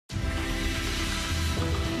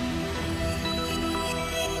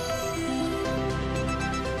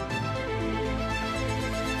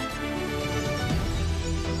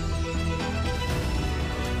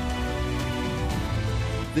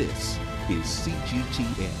This is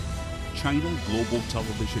CGTN, China Global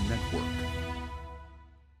Television Network.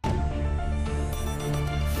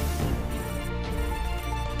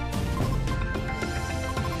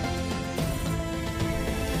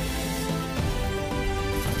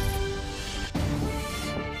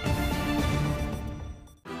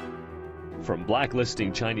 From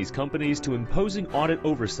blacklisting Chinese companies to imposing audit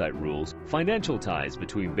oversight rules, financial ties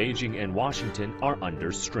between Beijing and Washington are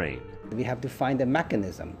under strain. We have to find a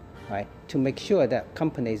mechanism, right, to make sure that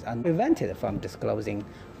companies are prevented from disclosing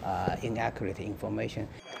inaccurate information.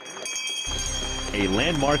 A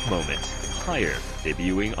landmark moment, Haier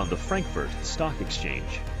debuting on the Frankfurt Stock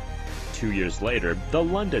Exchange. 2 years later, the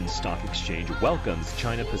London Stock Exchange welcomes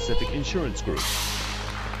China Pacific Insurance Group.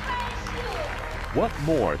 What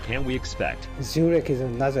more can we expect? Zurich is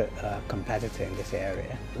another competitor in this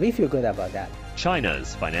area. We feel good about that.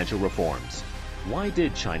 China's financial reforms. Why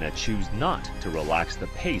did China choose not to relax the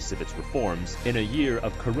pace of its reforms in a year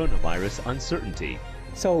of coronavirus uncertainty?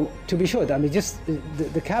 So, to be sure, I mean, just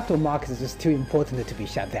the capital markets is just too important to be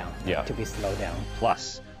shut down, to be slowed down.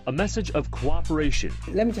 Plus, a message of cooperation.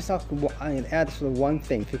 Let me just add sort of one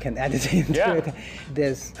thing, if you can add it into it.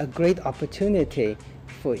 There's a great opportunity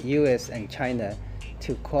for U.S. and China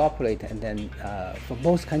to cooperate and then for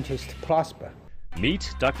both countries to prosper.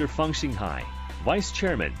 Meet Dr. Fang Xinghai, Vice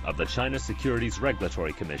Chairman of the China Securities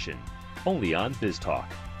Regulatory Commission. Only on BizTalk.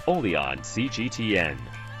 Only on CGTN.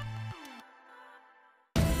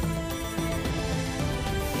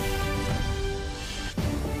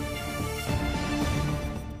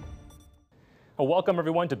 Well, welcome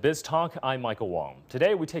everyone to BizTalk. I'm Michael Wong.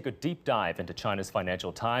 Today we take a deep dive into China's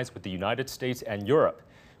financial ties with the United States and Europe.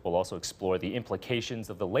 We'll also explore the implications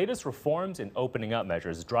of the latest reforms in opening up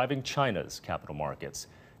measures driving China's capital markets.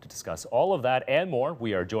 To discuss all of that and more,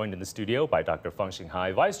 we are joined in the studio by Dr. Fang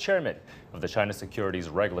Xinghai, Vice Chairman of the China Securities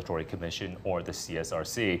Regulatory Commission, or the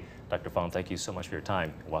CSRC. Dr. Fang, thank you so much for your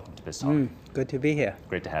time. Welcome to BizTalk. Good to be here.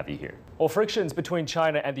 Great to have you here. Well, frictions between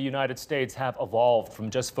China and the United States have evolved from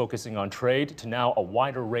just focusing on trade to now a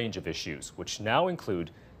wider range of issues, which now include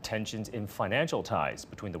tensions in financial ties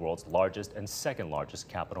between the world's largest and second largest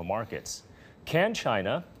capital markets. Can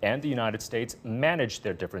China and the United States manage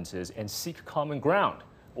their differences and seek common ground?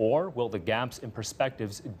 Or will the gaps in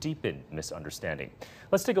perspectives deepen misunderstanding?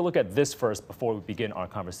 Let's take a look at this first before we begin our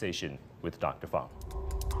conversation with Dr. Fang.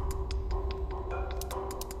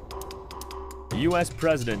 U.S.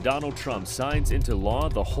 President Donald Trump signs into law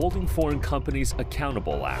the Holding Foreign Companies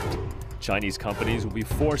Accountable Act. Chinese companies will be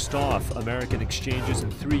forced off American exchanges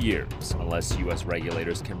in 3 years unless U.S.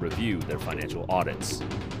 regulators can review their financial audits.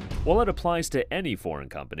 While it applies to any foreign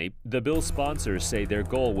company, the bill's sponsors say their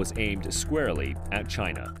goal was aimed squarely at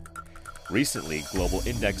China. Recently, global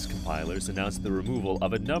index compilers announced the removal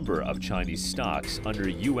of a number of Chinese stocks under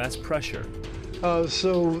U.S. pressure.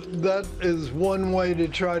 So that is one way to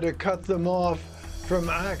try to cut them off from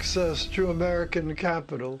access to American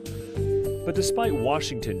capital. But despite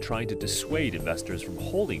Washington trying to dissuade investors from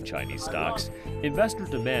holding Chinese stocks, investor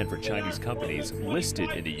demand for Chinese companies listed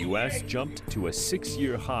in the U.S. jumped to a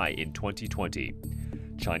 6-year high in 2020.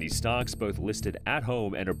 Chinese stocks, both listed at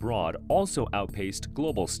home and abroad, also outpaced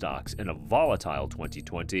global stocks in a volatile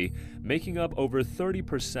 2020, making up over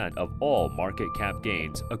 30% of all market cap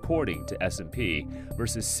gains, according to S&P,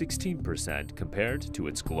 versus 16% compared to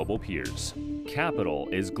its global peers. Capital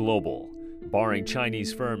is global. Barring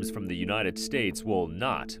Chinese firms from the United States will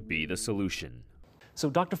not be the solution. So,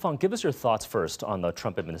 Dr. Fang, give us your thoughts first on the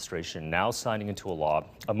Trump administration now signing into a law,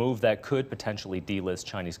 a move that could potentially delist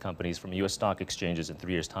Chinese companies from U.S. stock exchanges in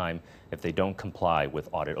 3 years' time if they don't comply with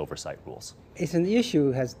audit oversight rules. It's an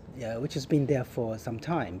issue which has been there for some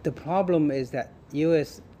time. The problem is that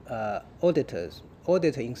U.S. auditor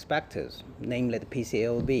inspectors, namely the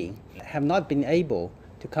PCAOB, have not been able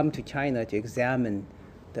to come to China to examine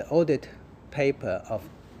the audit paper of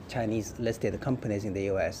Chinese listed companies in the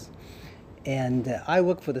U.S. And I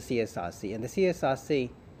work for the CSRC, and the CSRC,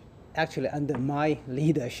 actually under my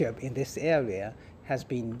leadership in this area, has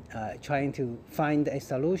been trying to find a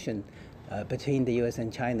solution between the U.S.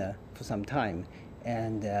 and China for some time.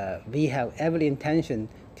 And we have every intention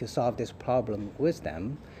to solve this problem with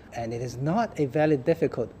them. And it is not a very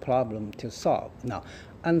difficult problem to solve. Now,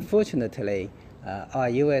 unfortunately, our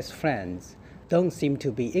U.S. friends don't seem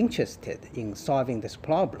to be interested in solving this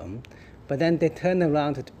problem, but then they turn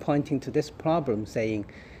around to pointing to this problem saying,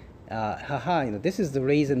 this is the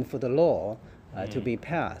reason for the law to be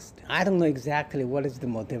passed. I don't know exactly what is the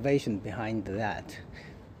motivation behind that,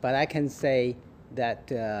 but I can say that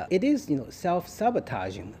it is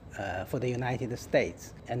self-sabotaging for the United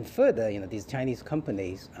States. And further, these Chinese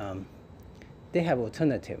companies they have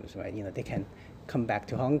alternatives, right? They can come back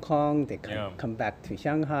to Hong Kong, they can come back to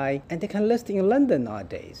Shanghai, and they can list in London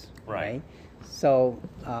nowadays, right? So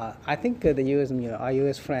I think the U.S., our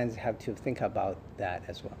U.S. friends have to think about that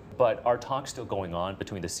as well. But are talks still going on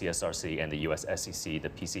between the CSRC and the U.S. SEC, the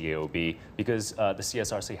PCAOB? Because the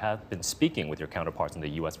CSRC have been speaking with your counterparts in the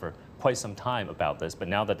U.S. for quite some time about this, but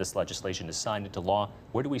now that this legislation is signed into law,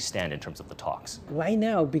 where do we stand in terms of the talks? Right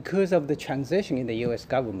now, because of the transition in the U.S.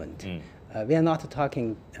 government, we are not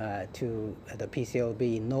talking to the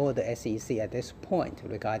PCAOB nor the SEC at this point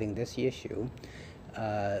regarding this issue.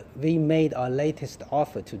 We made our latest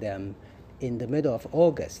offer to them in the middle of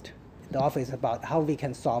August. The offer is about how we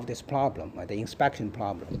can solve this problem, the inspection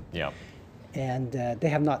problem. Yeah. And they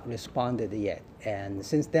have not responded yet. And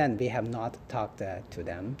since then, we have not talked to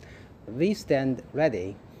them. We stand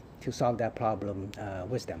ready to solve that problem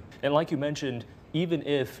with them. And like you mentioned, even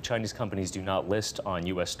if Chinese companies do not list on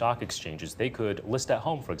U.S. stock exchanges, they could list at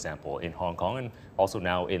home, for example, in Hong Kong and also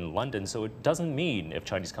now in London. So it doesn't mean if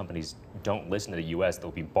Chinese companies don't list in the U.S.,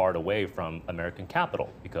 they'll be barred away from American capital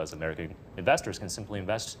because American investors can simply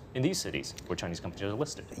invest in these cities where Chinese companies are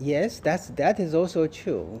listed. Yes, that is also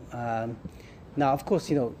true. Now, of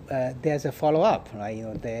course, there's a follow-up,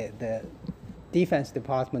 right? The Defense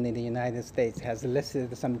Department in the United States has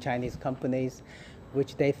listed some Chinese companies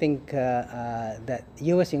which they think that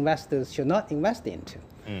U.S. investors should not invest into,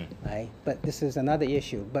 right? But this is another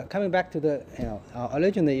issue. But coming back to the our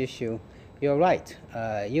original issue, you're right.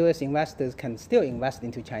 U.S. investors can still invest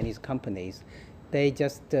into Chinese companies. They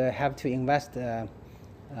just have to invest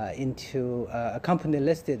into a company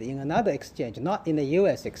listed in another exchange, not in a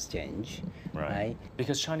U.S. exchange. Right.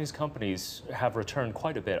 Because Chinese companies have returned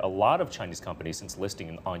quite a bit. A lot of Chinese companies, since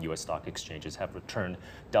listing on U.S. stock exchanges, have returned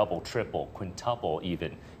double, triple, quintuple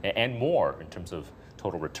even, and more in terms of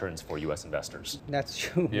total returns for U.S. investors. That's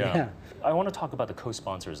true. Yeah. I want to talk about the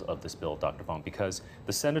co-sponsors of this bill, Dr. Fang, because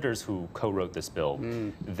the senators who co-wrote this bill,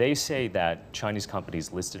 they say that Chinese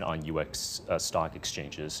companies listed on U.S. Stock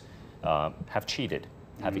exchanges have cheated,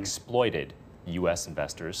 have exploited U.S.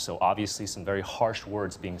 investors. So obviously some very harsh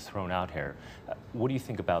words being thrown out here. What do you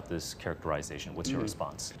think about this characterization? What's your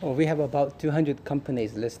response? Well, we have about 200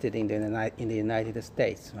 companies listed in the United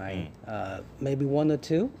States, right? Maybe one or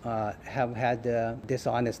two have had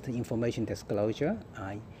dishonest information disclosure.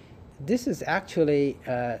 This is actually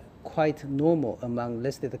quite normal among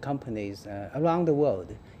listed companies around the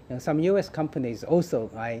world. Some U.S. companies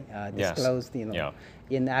also disclosed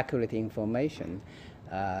inaccurate information.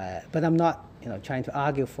 But I'm not trying to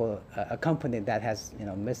argue for a company that has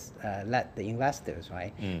misled the investors,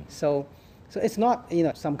 right? So it's not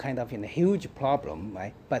some kind of huge problem,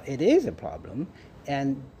 right? But it is a problem,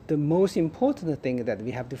 and the most important thing is that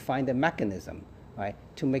we have to find a mechanism, right,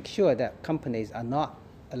 to make sure that companies are not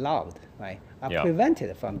allowed, right, are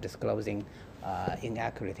prevented from disclosing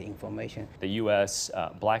inaccurate information. The U.S.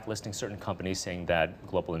 Blacklisting certain companies, saying that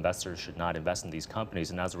global investors should not invest in these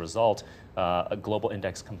companies, and as a result, global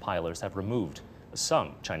index compilers have removed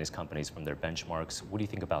some Chinese companies from their benchmarks. What do you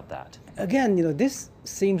think about that? Again, this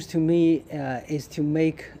seems to me is to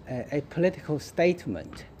make a political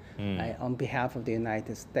statement on behalf of the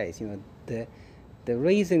United States. The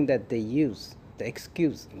reason that they use, the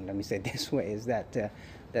excuse, let me say it this way, is that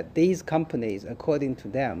that these companies, according to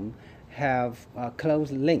them, have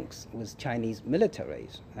close links with Chinese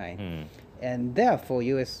militaries, right? And therefore,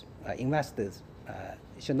 U.S. investors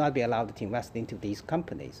should not be allowed to invest into these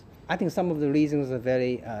companies. I think some of the reasons are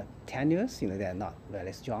very tenuous. They're not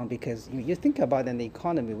very strong because you think about an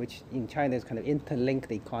economy which in China is kind of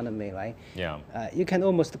interlinked economy, right? Yeah. You can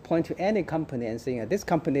almost point to any company and say this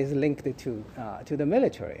company is linked to the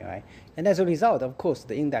military, right? And as a result, of course,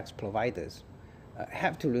 the index providers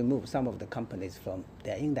have to remove some of the companies from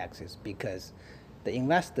their indexes because the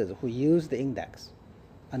investors who use the index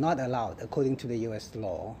are not allowed, according to the U.S.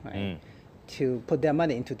 law, right, to put their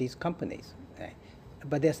money into these companies. Right?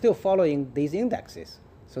 But they're still following these indexes.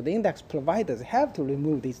 So the index providers have to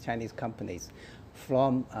remove these Chinese companies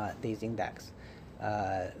from these index.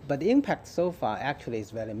 But the impact so far actually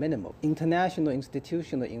is very minimal. International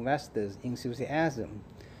institutional investors' enthusiasm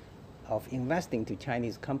of investing to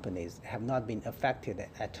Chinese companies have not been affected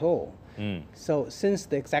at all. So since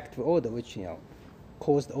the executive order, which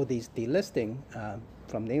caused all these delisting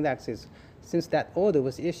from the indexes, since that order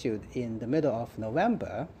was issued in the middle of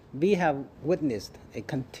November, we have witnessed a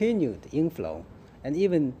continued inflow and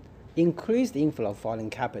even increased inflow of foreign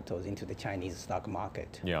capitals into the Chinese stock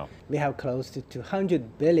market. We have close to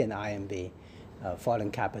 200 billion RMB foreign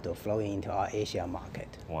capital flowing into our Asia market.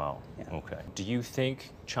 Wow. Okay. Do you think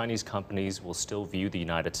Chinese companies will still view the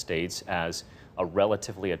United States as a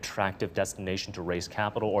relatively attractive destination to raise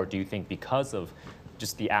capital, or do you think because of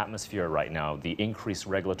just the atmosphere right now, the increased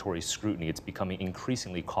regulatory scrutiny, it's becoming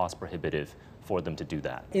increasingly cost prohibitive for them to do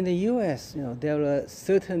that? In the U.S., there are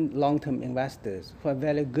certain long-term investors who are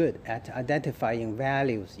very good at identifying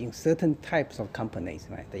values in certain types of companies,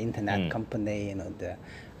 right? The internet company, the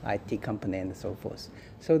IT company, and so forth.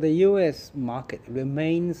 So the U.S. market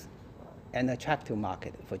remains an attractive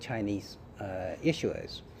market for Chinese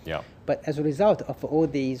issuers. Yeah. But as a result of all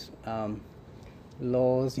these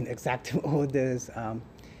laws, executive orders,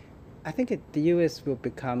 I think the U.S. will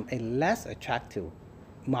become a less attractive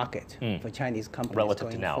market for Chinese companies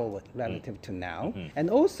going forward, relative to now. And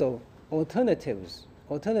also, alternative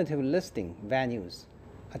listing venues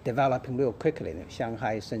are developing real quickly.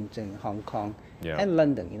 Shanghai, Shenzhen, Hong Kong, and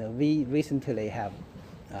London. We recently have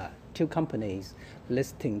 2 companies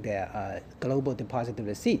listing their global deposit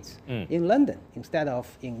receipts in London instead of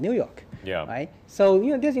in New York. Right? So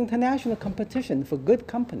there's international competition for good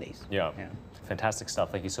companies. Fantastic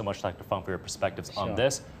stuff. Thank you so much, Dr. Fang, for your perspectives on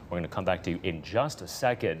this. We're going to come back to you in just a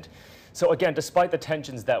second. So again, despite the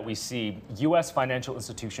tensions that we see, U.S. financial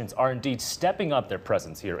institutions are indeed stepping up their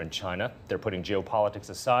presence here in China. They're putting geopolitics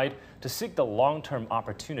aside to seek the long-term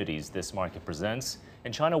opportunities this market presents,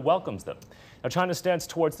 and China welcomes them. Now, China's stance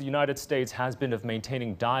towards the United States has been of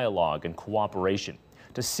maintaining dialogue and cooperation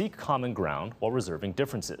to seek common ground while reserving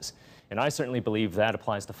differences. And I certainly believe that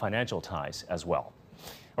applies to financial ties as well.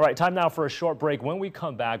 All right, time now for a short break. When we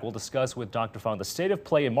come back, we'll discuss with Dr. Fang the state of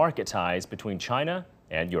play in market ties between China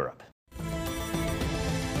and Europe.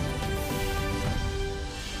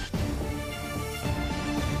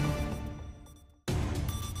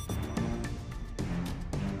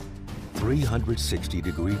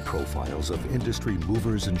 "360-degree profiles of industry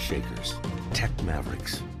movers and shakers, tech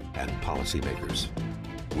mavericks, and policymakers.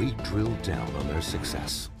 We drill down on their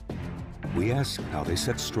success. We ask how they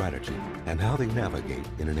set strategy and how they navigate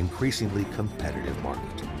in an increasingly competitive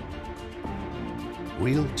market.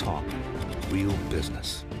 Real talk, real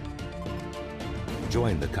business.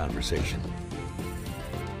 Join the conversation.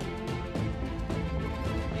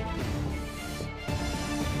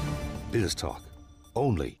 BizTalk,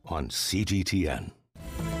 only on CGTN.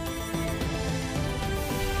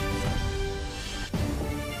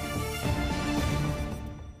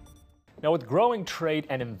 Now, with growing trade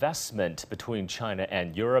and investment between China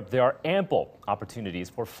and Europe, there are ample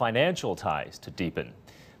opportunities for financial ties to deepen.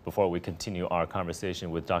 Before we continue our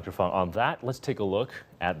conversation with Dr. Fang on that, let's take a look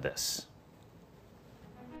at this.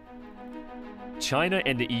 China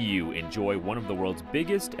and the EU enjoy one of the world's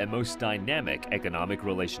biggest and most dynamic economic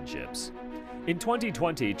relationships. In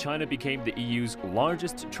 2020, China became the EU's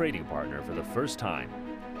largest trading partner for the first time.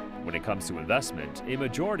 When it comes to investment, a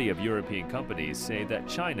majority of European companies say that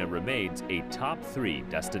China remains a top 3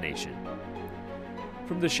 destination.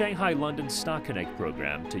 From the Shanghai-London Stock Connect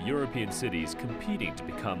program to European cities competing to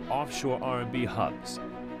become offshore RMB hubs,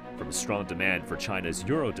 from strong demand for China's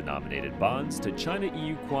euro-denominated bonds to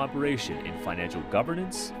China-EU cooperation in financial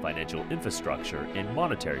governance, financial infrastructure, and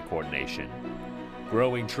monetary coordination.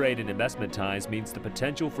 Growing trade and investment ties means the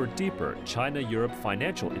potential for deeper China-Europe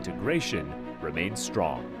financial integration remains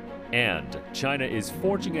strong. And China is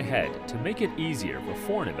forging ahead to make it easier for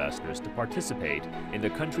foreign investors to participate in the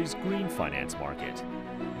country's green finance market.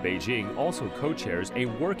 Beijing also co-chairs a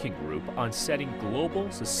working group on setting global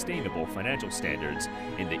sustainable financial standards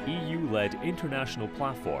in the EU-led International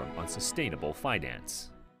Platform on Sustainable Finance.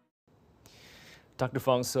 Dr.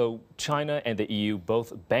 Fang, so China and the EU,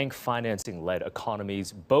 both bank financing-led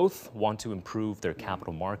economies, both want to improve their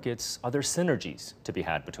capital markets. Are there synergies to be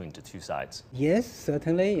had between the two sides? Yes,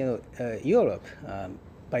 certainly. Europe,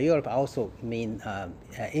 by Europe I also mean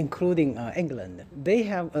including England. They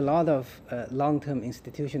have a lot of long-term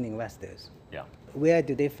institutional investors. Yeah. Where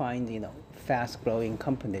do they find fast-growing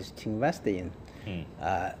companies to invest in?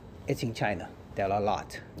 It's in China. There are a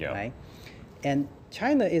lot, right? And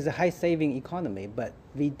China is a high-saving economy, but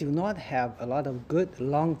we do not have a lot of good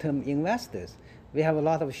long-term investors. We have a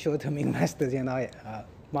lot of short-term investors in our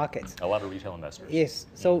markets. A lot of retail investors. Yes,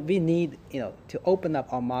 so we need to open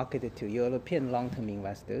up our market to European long-term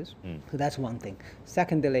investors. So that's one thing.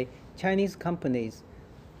 Secondly, Chinese companies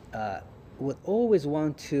would always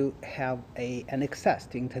want to have an access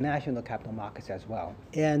to international capital markets as well.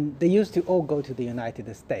 And they used to all go to the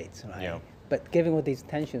United States, right? Yeah. But given all these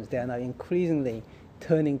tensions, they are now increasingly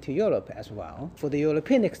turning to Europe as well. For the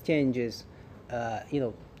European exchanges,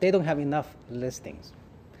 they don't have enough listings,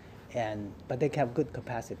 but they have good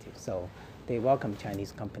capacity, so they welcome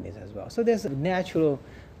Chinese companies as well. So there's a natural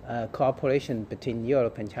cooperation between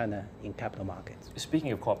Europe and China in capital markets.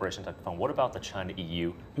 Speaking of cooperation, Dr. Fang, what about the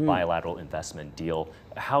China-EU bilateral investment deal?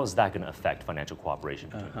 How is that going to affect financial cooperation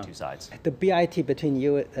between the two sides? The BIT between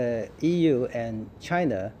EU and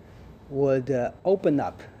China would open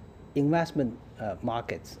up investment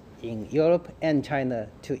markets in Europe and China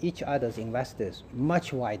to each other's investors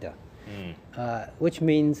much wider, which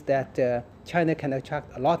means that China can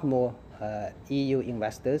attract a lot more EU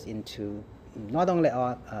investors into not only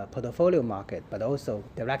our portfolio market, but also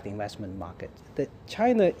direct investment market. The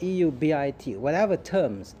China-EU BIT, whatever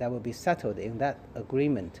terms that will be settled in that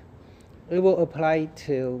agreement, it will apply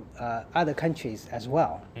to other countries as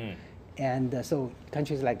well. And so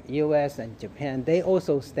countries like US and Japan, they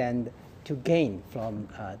also stand to gain from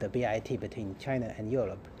the BIT between China and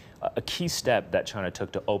Europe. A key step that China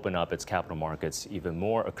took to open up its capital markets even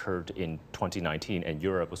more occurred in 2019, and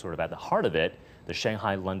Europe was sort of at the heart of it. The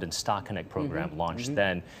Shanghai-London Stock Connect program launched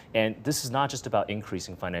then. And this is not just about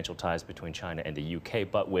increasing financial ties between China and the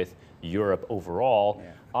UK, but with Europe overall.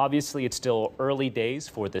 Obviously, it's still early days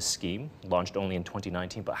for this scheme, launched only in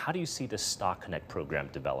 2019, but how do you see the Stock Connect program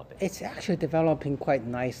developing? It's actually developing quite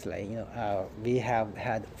nicely. You know, we have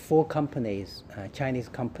had 4 companies, Chinese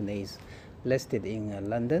companies, listed in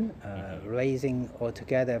London, raising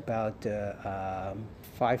altogether about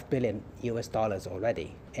 $5 billion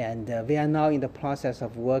already. And we are now in the process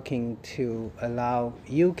of working to allow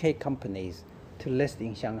UK companies to list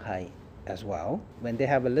in Shanghai as well. When they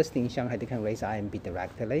have a listing in Shanghai, they can raise RMB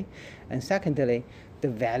directly. And secondly, the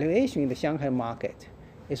valuation in the Shanghai market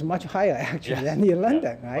is much higher actually than in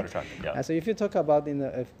London, right? So if you talk about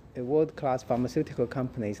a world-class pharmaceutical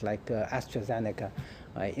companies like AstraZeneca,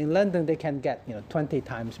 right? In London they can get 20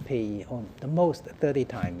 times PE, or the most 30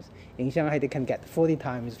 times. In Shanghai they can get 40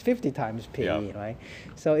 times, 50 times PE, right?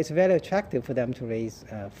 So it's very attractive for them to raise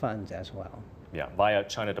funds as well. Yeah, via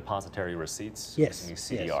China depository receipts? Yes. CDRs.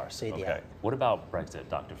 Yes, CDR. Okay. What about Brexit,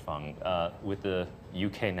 Dr. Fang? With the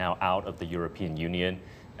UK now out of the European Union,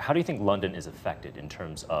 how do you think London is affected in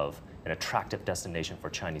terms of an attractive destination for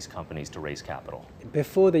Chinese companies to raise capital?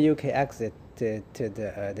 Before the UK exit to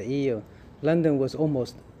the EU, London was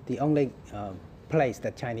almost the only place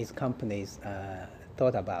that Chinese companies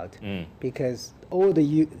thought about, because all the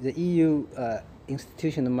EU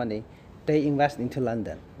institutional money, they invest into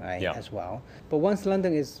London, right, as well. But once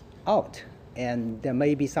London is out, and there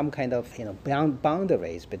may be some kind of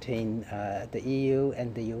boundaries between the EU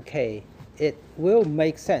and the UK, it will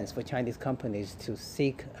make sense for Chinese companies to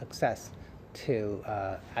seek access to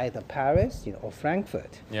either Paris, or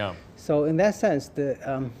Frankfurt. So in that sense,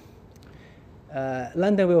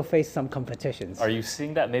 London will face some competitions. Are you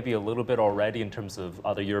seeing that maybe a little bit already in terms of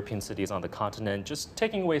other European cities on the continent, just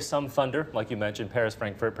taking away some thunder, like you mentioned, Paris,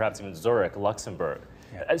 Frankfurt, perhaps even Zurich, Luxembourg,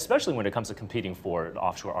 especially when it comes to competing for an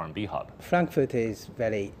offshore R&B hub? Frankfurt is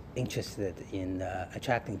very interested in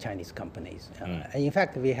attracting Chinese companies. And in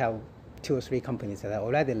fact, we have 2 or 3 companies that are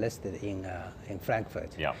already listed in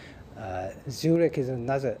Frankfurt. Zurich is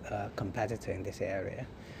another competitor in this area.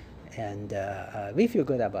 And we feel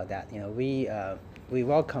good about that. We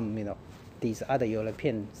welcome these other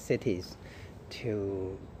European cities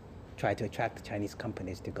to try to attract Chinese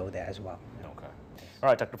companies to go there as well. Okay. All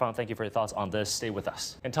right, Dr. Fang, thank you for your thoughts on this. Stay with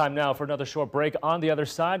us. And time now for another short break. On the other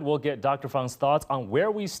side, we'll get Dr. Fang's thoughts on where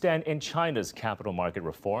we stand in China's capital market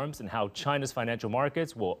reforms and how China's financial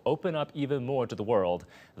markets will open up even more to the world.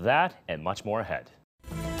 That and much more ahead.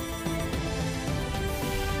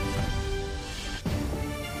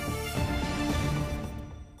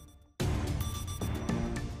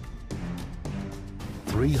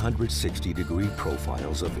 .360-degree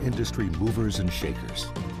profiles of industry movers and shakers,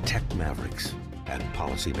 tech mavericks, and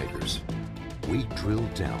policymakers. We drill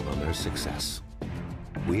down on their success.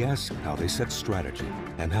 We ask how they set strategy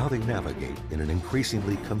and how they navigate in an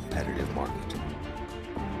increasingly competitive market.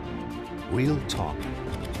 Real talk,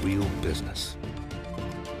 real business.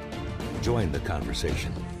 Join the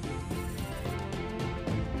conversation.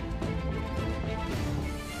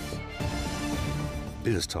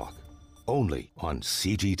 BizTalk, only on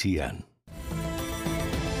CGTN.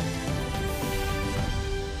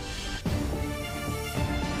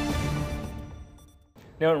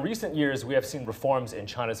 Now, in recent years, we have seen reforms in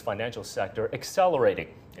China's financial sector accelerating.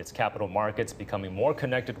 Its capital markets becoming more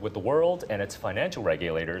connected with the world, and its financial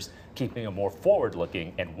regulators keeping a more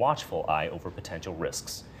forward-looking and watchful eye over potential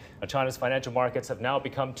risks. Now, China's financial markets have now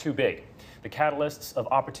become too big, the catalysts of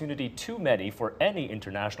opportunity too many for any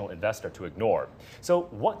international investor to ignore. So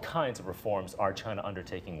what kinds of reforms are China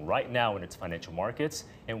undertaking right now in its financial markets,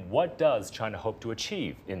 and what does China hope to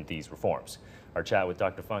achieve in these reforms? Our chat with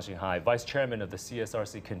Dr. Fang Xinghai, Vice Chairman of the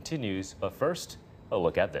CSRC, continues, but first, a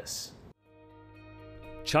look at this.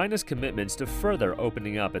 China's commitments to further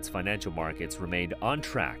opening up its financial markets remained on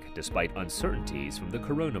track despite uncertainties from the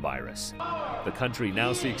coronavirus. The country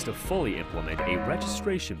now seeks to fully implement a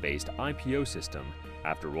registration-based IPO system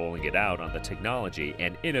after rolling it out on the technology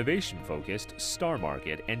and innovation-focused Star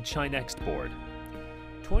Market and Chinext board.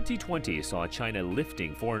 2020 saw China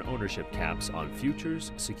lifting foreign ownership caps on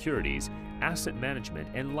futures, securities, asset management,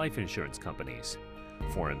 and life insurance companies.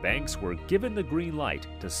 Foreign banks were given the green light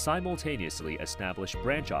to simultaneously establish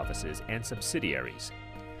branch offices and subsidiaries.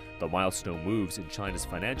 The milestone moves in China's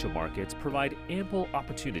financial markets provide ample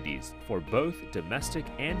opportunities for both domestic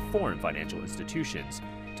and foreign financial institutions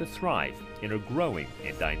to thrive in a growing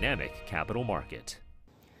and dynamic capital market.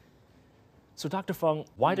 So, Dr. Fang,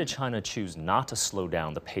 why did China choose not to slow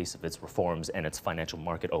down the pace of its reforms and its financial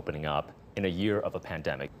market opening up in a year of a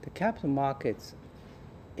pandemic? The capital markets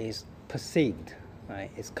is perceived,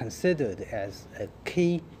 right, is considered as a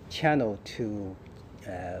key channel to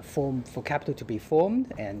for capital to be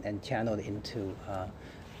formed and channeled into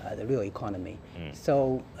the real economy.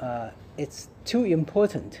 So it's too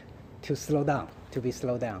important to slow down, to be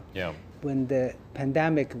slowed down. Yeah. When the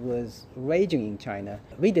pandemic was raging in China,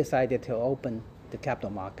 we decided to open the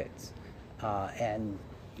capital markets and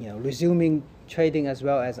resuming trading as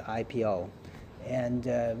well as IPO. And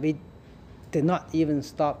we did not even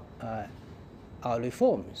stop our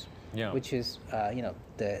reforms, which is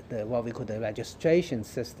the what we call the registration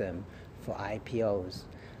system for IPOs.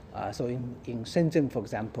 So in Shenzhen, for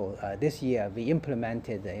example, this year we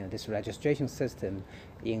implemented this registration system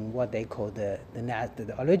in what they call the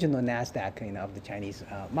original NASDAQ of the Chinese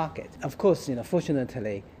market. Of course,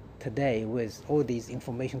 fortunately today with all these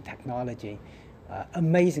information technology,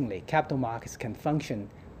 amazingly capital markets can function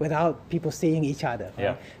without people seeing each other. Right?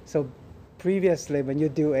 Yeah. So previously, when you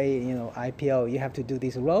do a IPO, you have to do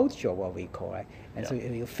this roadshow, what we call, right? And so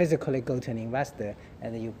you physically go to an investor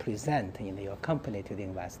and then you present your company to the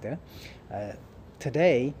investor.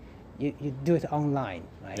 Today, you do it online,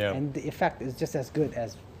 right? Yeah. And the effect is just as good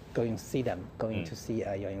as going to see them, going to see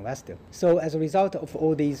your investor. So as a result of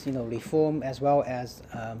all these reform as well as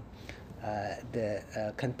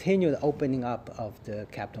the continued opening up of the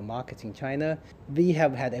capital markets in China, we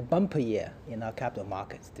have had a bumper year in our capital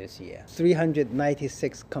markets this year.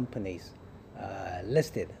 396 companies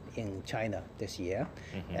listed in China this year,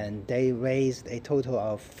 and they raised a total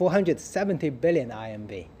of 470 billion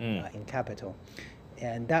RMB in capital.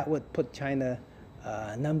 And that would put China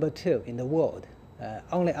 #2 in the world,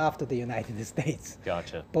 only after the United States.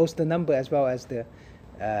 Gotcha. Both the number as well as the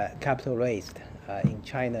capital raised in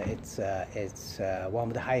China, it's one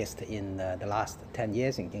of the highest in the last 10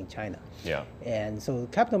 years in China. Yeah. And so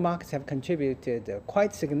capital markets have contributed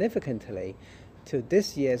quite significantly to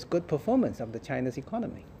this year's good performance of the China's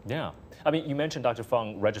economy. Yeah. I mean, you mentioned, Dr.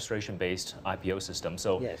 Fang, registration-based IPO system.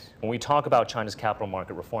 So yes. When we talk about China's capital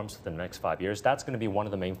market reforms for the next 5 years, that's going to be one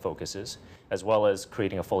of the main focuses, as well as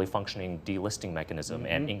creating a fully functioning delisting mechanism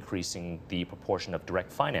and increasing the proportion of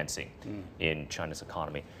direct financing in China's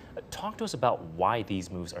economy. Talk to us about why these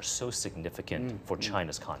moves are so significant for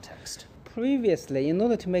China's context. Previously, in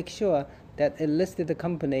order to make sure that a listed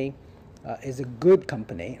company is a good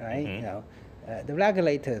company, right? The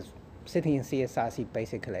regulators sitting in CSRC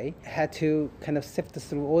basically had to kind of sift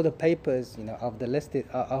through all the papers, of the listed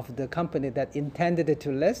of the company that intended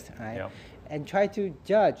to list, right? Yeah. And try to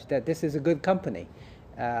judge that this is a good company.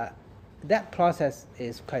 That process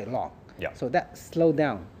is quite long. Yeah. So that slowed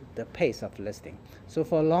down the pace of listing. So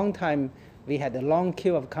for a long time, we had a long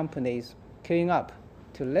queue of companies queuing up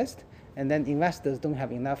to list, and then investors don't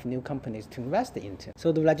have enough new companies to invest into.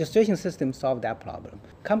 So the registration system solved that problem.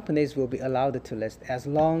 Companies will be allowed to list as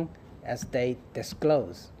long as they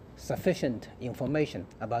disclose sufficient information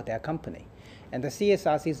about their company. And the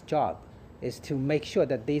CSRC's job is to make sure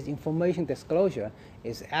that this information disclosure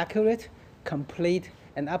is accurate, complete,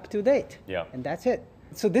 and up to date. Yeah. And that's it.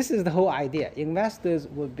 So this is the whole idea. Investors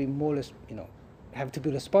would be more, have to be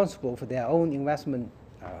responsible for their own investment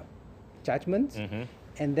judgments.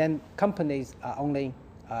 And then companies are only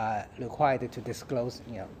required to disclose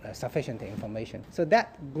sufficient information. So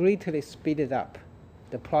that greatly speeded up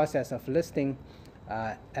the process of listing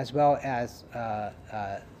as well as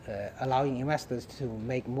allowing investors to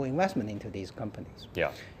make more investment into these companies.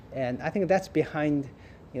 Yeah. And I think that's behind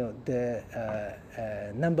the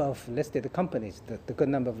number of listed companies, the good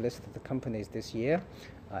number of listed companies this year,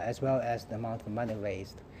 as well as the amount of money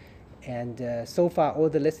raised. And so far, all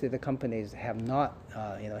the listed companies have not,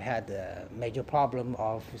 had a major problem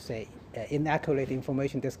of, say, inaccurate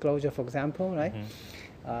information disclosure, for example, right?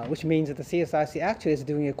 which means that the CSRC actually is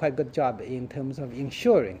doing a quite good job in terms of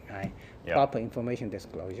ensuring proper information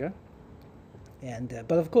disclosure. And,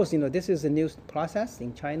 but of course, this is a new process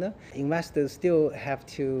in China. Investors still have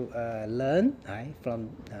to learn from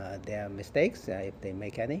their mistakes, if they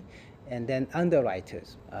make any. And then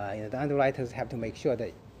underwriters, the underwriters have to make sure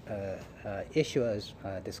that issuers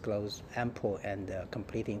disclose ample and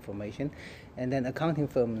complete information. And then accounting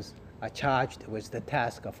firms are charged with the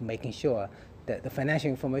task of making sure that the financial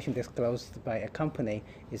information disclosed by a company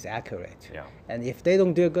is accurate. Yeah. And if they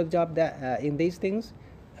don't do a good job in these things,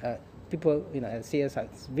 people, at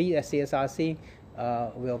CSRC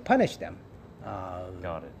will punish them.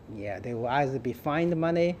 Got it. Yeah, they will either be fined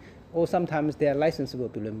money, or sometimes their license will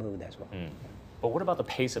be removed as well. But what about the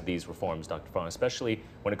pace of these reforms, Dr. Fang, especially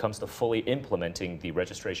when it comes to fully implementing the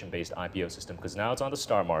registration-based IPO system? Because now it's on the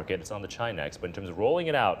STAR market, it's on the Chinex, but in terms of rolling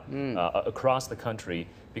it out across the country,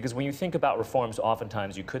 because when you think about reforms,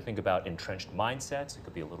 oftentimes you could think about entrenched mindsets. It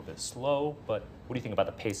could be a little bit slow, but what do you think about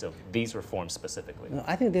the pace of these reforms specifically? No,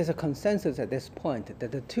 I think there's a consensus at this point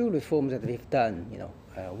that the two reforms that we've done,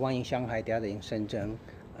 one in Shanghai, the other in Shenzhen,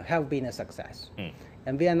 have been a success.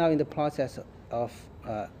 And we are now in the process of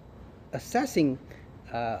assessing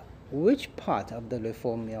which part of the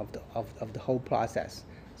reform of the whole process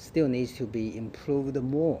still needs to be improved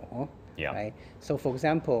more. Yeah. Right? So, for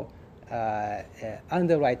example,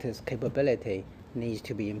 underwriters' capability needs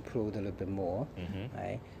to be improved a little bit more.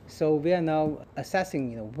 Right? So we are now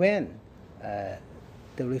assessing, when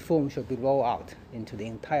the reform should be rolled out into the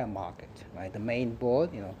entire market. Right? The main board,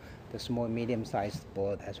 the small, medium-sized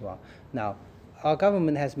board as well. Now, our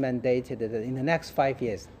government has mandated that in the next 5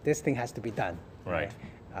 years, this thing has to be done. Right.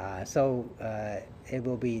 So it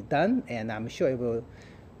will be done, and I'm sure it will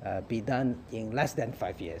be done in less than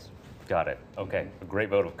 5 years. Got it. Okay. A great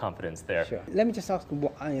vote of confidence there. Sure. Let me just add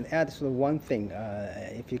sort of one thing,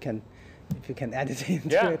 if you can add it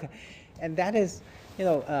into it, and that is,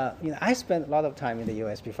 I spent a lot of time in the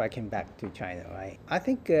U.S. before I came back to China. Right. I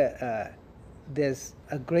think there's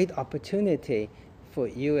a great opportunity for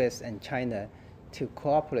U.S. and China to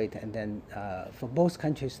cooperate, and then for both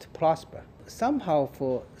countries to prosper. Somehow,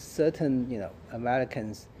 for certain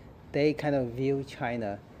Americans, they kind of view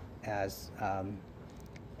China as a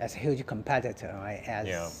huge competitor, right?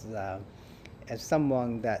 As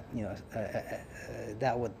someone that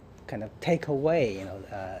that would kind of take away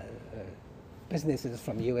businesses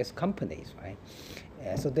from U.S. companies, right?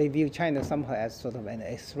 So they view China somehow as sort of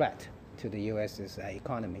a threat to the U.S.'s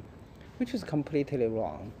economy, which is completely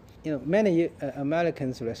wrong. Many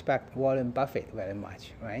Americans respect Warren Buffett very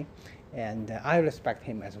much, right? And I respect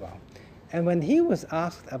him as well. And when he was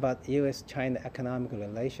asked about U.S.-China economic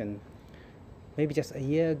relation, maybe just a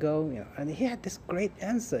year ago, and he had this great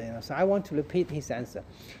answer, so I want to repeat his answer.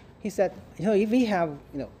 He said, if we have,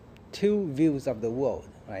 two views of the world,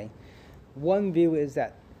 right? One view is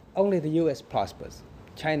that only the U.S. prospers,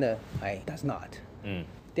 China does not.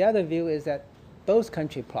 The other view is that both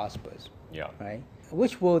countries prospers. Yeah. Right.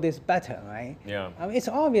 Which world is better, right? Yeah. I mean, it's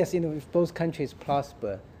obvious, if both countries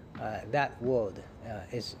prosper, that world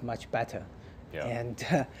is much better. Yeah.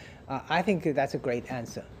 And I think that's a great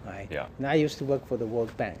answer, right? Yeah. And I used to work for the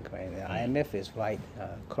World Bank, right? The IMF is right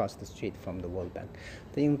across the street from the World Bank.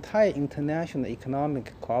 The entire international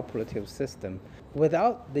economic cooperative system,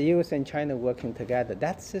 without the U.S. and China working together,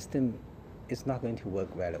 that system is not going to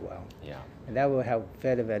work very well. Yeah. And that will have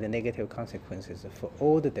very, very negative consequences for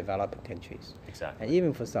all the developed countries. Exactly. And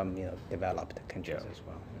even for some, developed countries as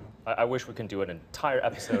well. I wish we can do an entire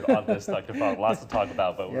episode on this, Dr. Fang. Lots to talk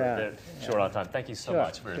about, but we're a bit short on time. Thank you so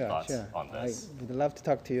much for your thoughts on this. I would love to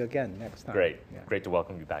talk to you again next time. Great. Great to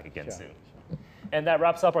welcome you back again soon. And that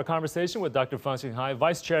wraps up our conversation with Dr. Fang Xinghai,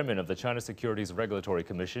 Vice Chairman of the China Securities Regulatory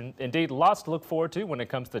Commission. Indeed, lots to look forward to when it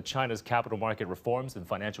comes to China's capital market reforms and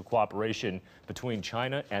financial cooperation between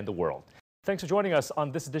China and the world. Thanks for joining us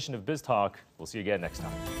on this edition of BizTalk. We'll see you again next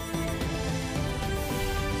time.